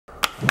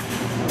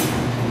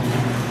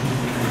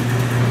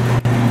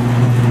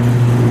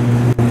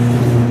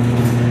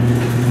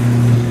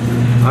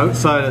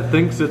Outside it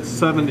thinks it's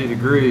 70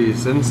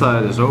 degrees,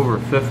 inside is over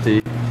 50.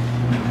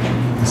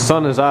 The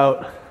sun is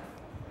out.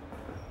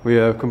 We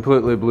have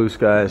completely blue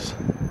skies.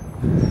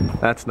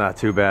 That's not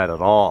too bad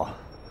at all.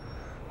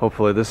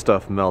 Hopefully this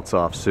stuff melts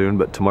off soon,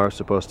 but tomorrow's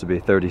supposed to be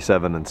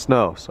 37 and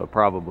snow, so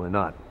probably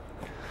not.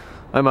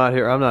 I'm out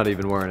here, I'm not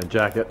even wearing a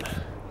jacket.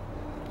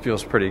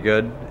 Feels pretty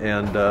good,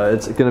 and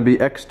it's gonna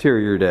be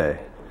exterior day.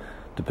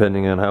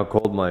 Depending on how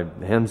cold my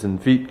hands and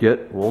feet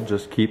get, we'll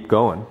just keep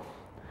going.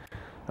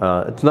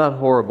 It's not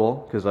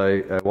horrible, because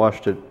I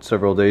washed it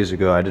several days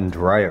ago. I didn't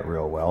dry it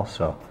real well,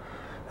 so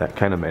that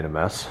kind of made a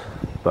mess.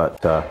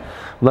 But I'm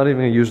not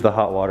even going to use the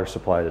hot water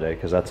supply today,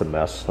 because that's a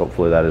mess.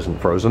 Hopefully that isn't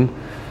frozen.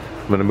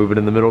 I'm going to move it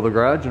in the middle of the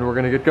garage, and we're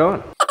going to get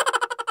going.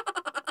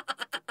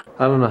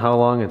 I don't know how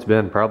long it's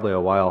been, probably a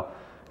while.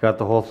 Got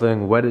the whole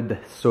thing wetted,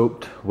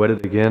 soaped,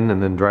 wetted again,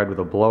 and then dried with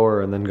a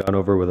blower, and then gone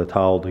over with a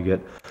towel to get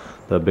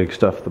the big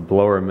stuff the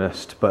blower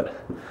missed. But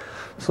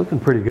it's looking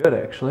pretty good,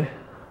 actually.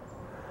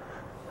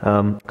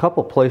 A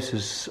couple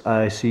places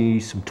I see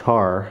some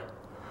tar,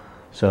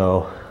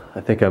 so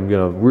I think I'm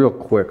gonna real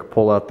quick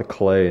pull out the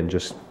clay and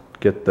just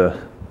get the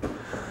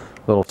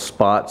little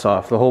spots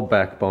off. The whole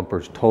back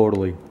bumper's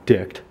totally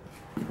dicked.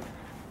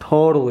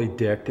 Totally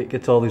dicked. It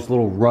gets all these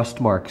little rust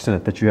marks in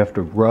it that you have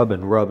to rub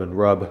and rub and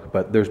rub,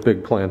 but there's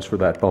big plans for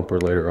that bumper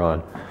later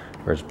on,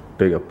 or as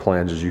big of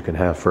plans as you can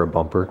have for a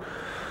bumper.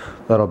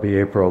 That'll be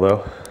April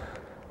though.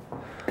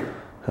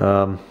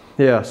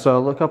 Yeah,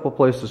 so a couple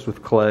places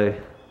with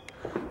clay.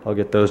 I'll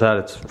get those out.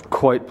 It's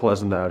quite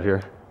pleasant out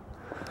here.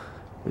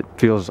 It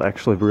feels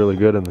actually really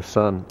good in the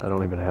sun. I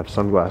don't even have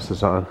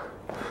sunglasses on,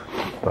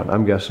 but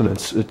I'm guessing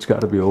it's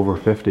got to be over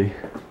 50,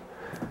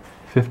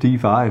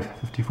 55,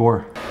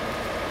 54.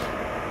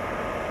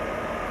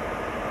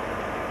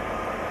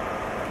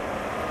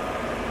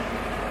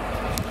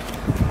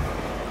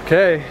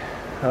 Okay,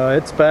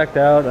 it's backed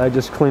out. I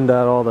just cleaned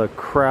out all the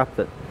crap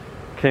that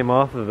came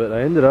off of it.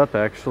 I ended up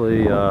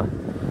actually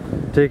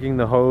taking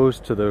the hose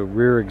to the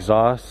rear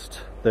exhaust.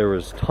 There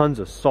was tons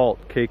of salt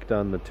caked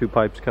on the two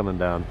pipes coming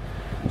down.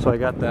 So I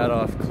got that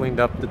off, cleaned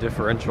up the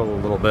differential a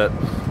little bit,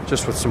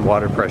 just with some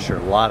water pressure.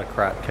 A lot of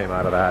crap came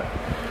out of that.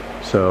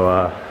 So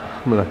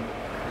I'm gonna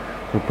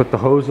put the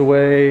hose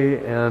away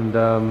and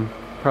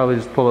probably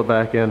just pull it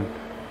back in.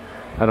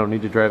 I don't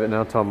need to drive it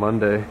now till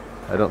Monday,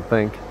 I don't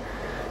think.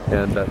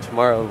 And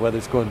tomorrow the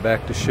weather's going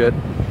back to shit.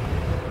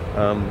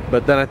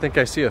 But then I think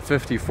I see a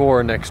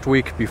 54 next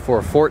week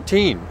before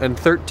 14 and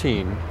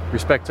 13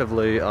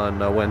 respectively on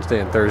Wednesday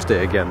and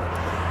Thursday again.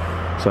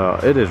 So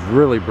it is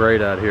really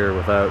bright out here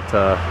without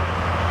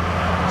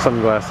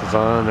sunglasses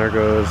on. There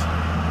goes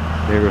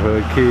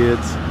neighborhood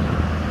kids.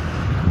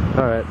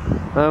 Alright,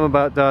 I'm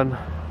about done.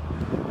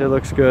 It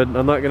looks good.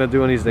 I'm not going to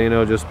do any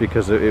Zano just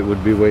because it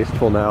would be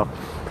wasteful now.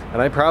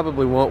 And I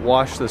probably won't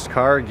wash this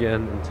car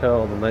again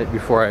until the night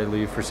before I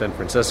leave for San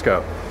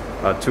Francisco,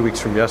 2 weeks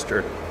from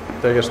yesterday.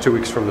 I guess 2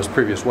 weeks from this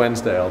previous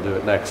Wednesday, I'll do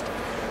it next.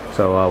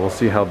 So we'll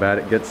see how bad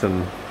it gets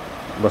in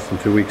less than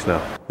 2 weeks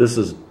now. This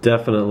is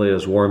definitely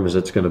as warm as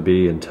it's going to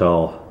be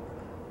until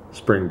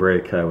spring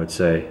break, I would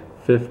say.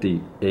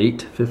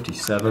 58,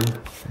 57.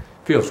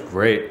 Feels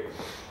great.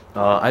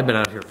 I've been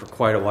out here for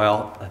quite a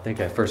while. I think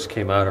I first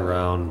came out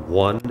around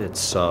 1.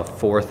 It's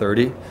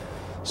 4:30.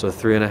 So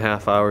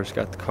 3.5 hours,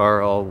 got the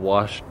car all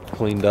washed,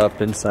 cleaned up,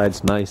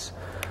 inside's nice.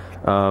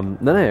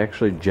 Then I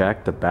actually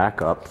jacked the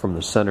back up from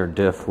the center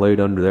diff,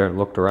 laid under there and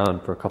looked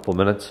around for a couple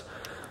minutes.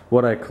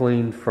 What I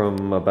cleaned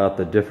from about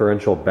the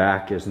differential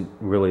back isn't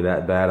really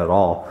that bad at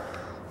all.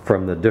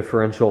 From the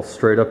differential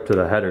straight up to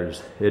the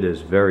headers, it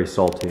is very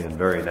salty and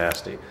very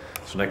nasty.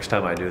 So next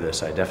time I do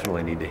this, I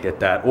definitely need to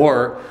hit that.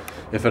 Or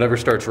if it ever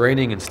starts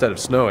raining instead of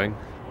snowing,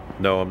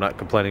 no, I'm not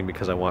complaining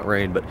because I want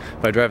rain, but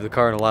if I drive the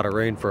car in a lot of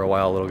rain for a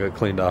while, it'll get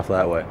cleaned off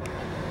that way.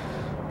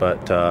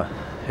 But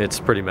it's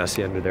pretty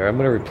messy under there. I'm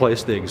going to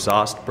replace the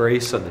exhaust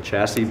brace and the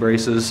chassis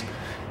braces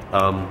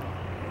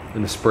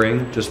in the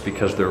spring just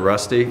because they're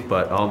rusty.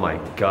 But oh my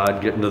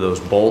God, getting to those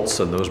bolts,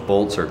 and those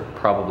bolts are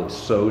probably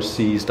so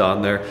seized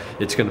on there,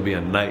 it's going to be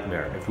a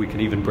nightmare. If we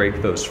can even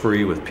break those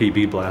free with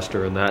PB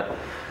Blaster and that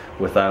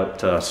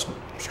without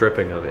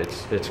stripping them,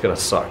 it's going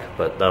to suck,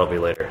 but that'll be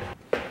later.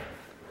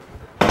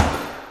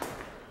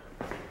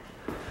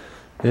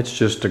 It's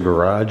just a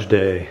garage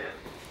day.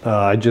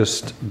 I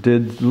just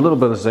did a little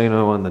bit of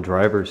Zano on the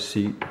driver's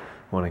seat.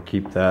 Want to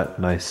keep that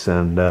nice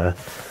and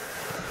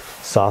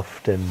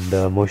soft and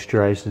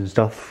moisturized and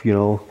stuff, you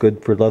know,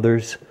 good for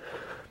leathers.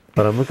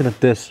 But I'm looking at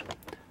this,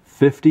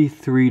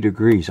 53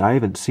 degrees. I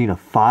haven't seen a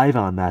 5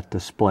 on that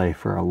display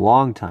for a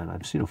long time.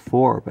 I've seen a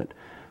 4, but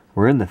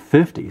we're in the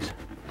 50s,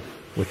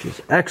 which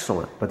is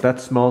excellent. But that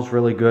smells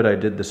really good. I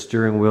did the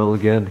steering wheel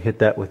again, hit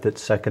that with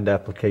its second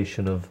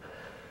application of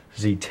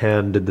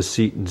Z10, did the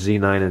seat in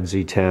Z9 and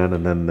Z10,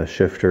 and then the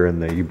shifter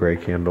and the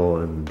e-brake handle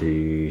and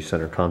the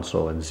center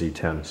console in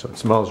Z10. So it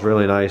smells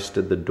really nice,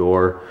 did the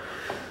door.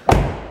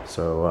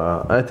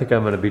 So I think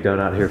I'm going to be done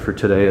out here for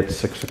today at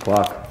 6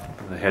 o'clock.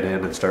 I'm going to head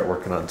in and start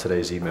working on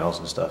today's emails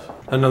and stuff.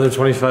 Another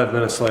 25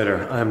 minutes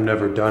later, I'm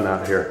never done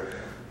out here.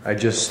 I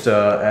just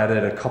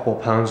added a couple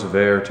pounds of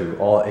air to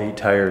all 8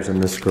 tires in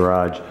this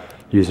garage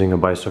using a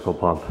bicycle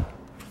pump.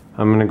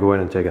 I'm gonna go in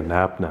and take a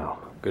nap now.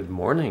 Good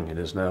morning, it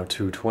is now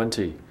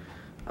 2:20.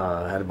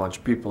 I had a bunch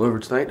of people over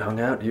tonight,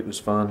 hung out, it was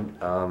fun.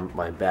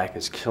 My back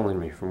is killing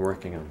me from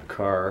working on the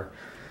car,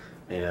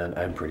 and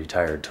I'm pretty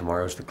tired.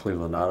 Tomorrow's the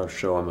Cleveland Auto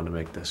Show. I'm gonna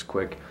make this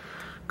quick.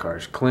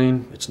 Car's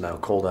clean. It's now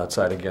cold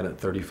outside again at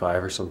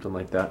 35 or something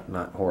like that.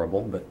 Not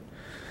horrible, but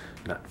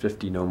not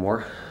 50 no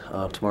more.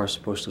 Tomorrow's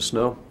supposed to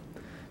snow.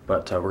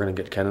 But we're going to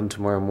get Kenan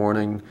tomorrow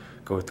morning,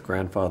 go with the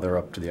grandfather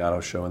up to the auto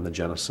show in the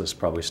Genesis,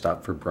 probably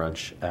stop for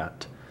brunch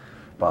at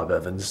Bob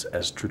Evans,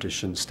 as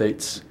tradition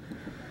states.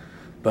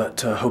 But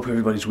hope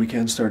everybody's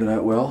weekend started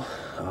out well.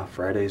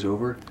 Friday's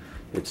over.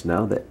 It's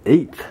now the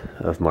 8th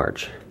of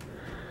March.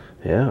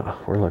 Yeah,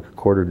 we're like a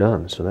quarter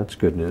done, so that's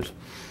good news.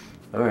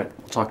 All right,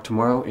 we'll talk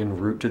tomorrow en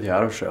route to the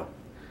auto show.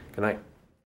 Good night.